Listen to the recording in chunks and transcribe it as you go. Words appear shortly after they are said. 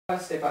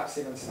Step up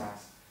 7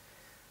 stars.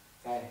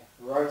 Okay,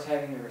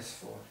 rotating the wrist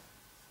forward.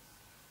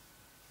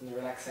 And the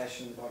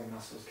relaxation of the body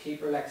muscles.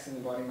 Keep relaxing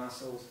the body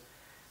muscles.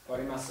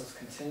 Body muscles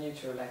continue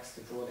to relax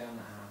to draw down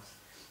the arms.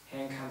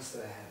 Hand comes to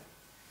the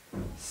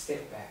hip.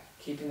 Step back.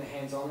 Keeping the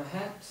hands on the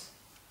hips.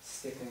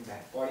 Stepping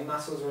back. Body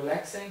muscles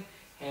relaxing.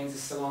 Hands are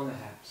still on the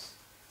hips.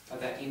 But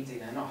they're empty.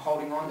 They're not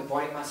holding on. The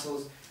body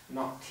muscles are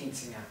not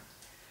tensing up.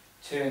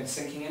 Turn,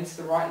 sinking into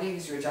the right leg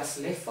as you adjust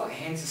the left foot.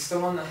 Hands are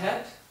still on the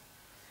hip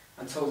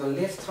until the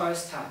left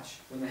toes touch.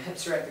 When the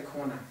hips are at the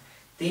corner.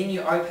 Then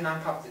you open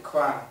up the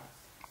quad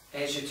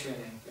as you're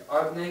turning.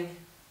 You're opening,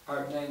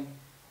 opening,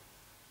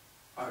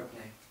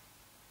 opening.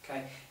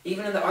 Okay?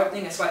 Even in the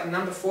opening, it's like the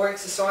number 4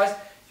 exercise.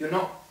 You're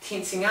not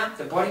tensing up.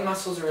 The body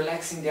muscles are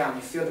relaxing down.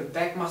 You feel the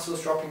back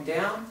muscles dropping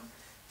down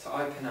to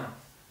open up.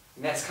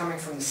 And that's coming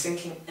from the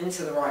sinking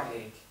into the right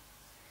leg.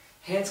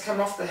 Hands come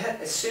off the hip.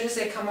 As soon as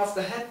they come off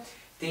the hip,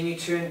 then you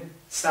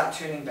start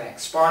turning back.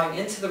 Spiraling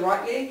into the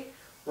right leg.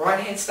 Right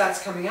hand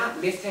starts coming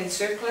up. Left hand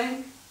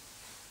circling.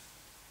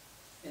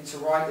 Into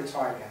ride the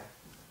tiger.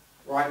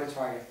 Ride the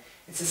tiger.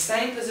 It's the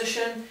same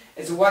position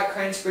as a white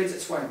crane spreads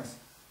its wings.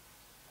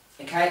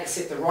 Okay,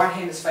 except the right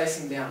hand is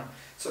facing down.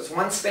 So it's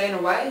one span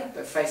away,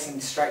 but facing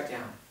straight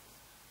down.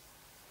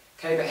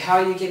 Okay, but how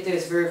you get there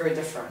is very, very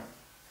different.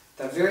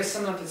 They're very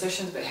similar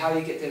positions, but how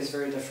you get there is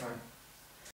very different.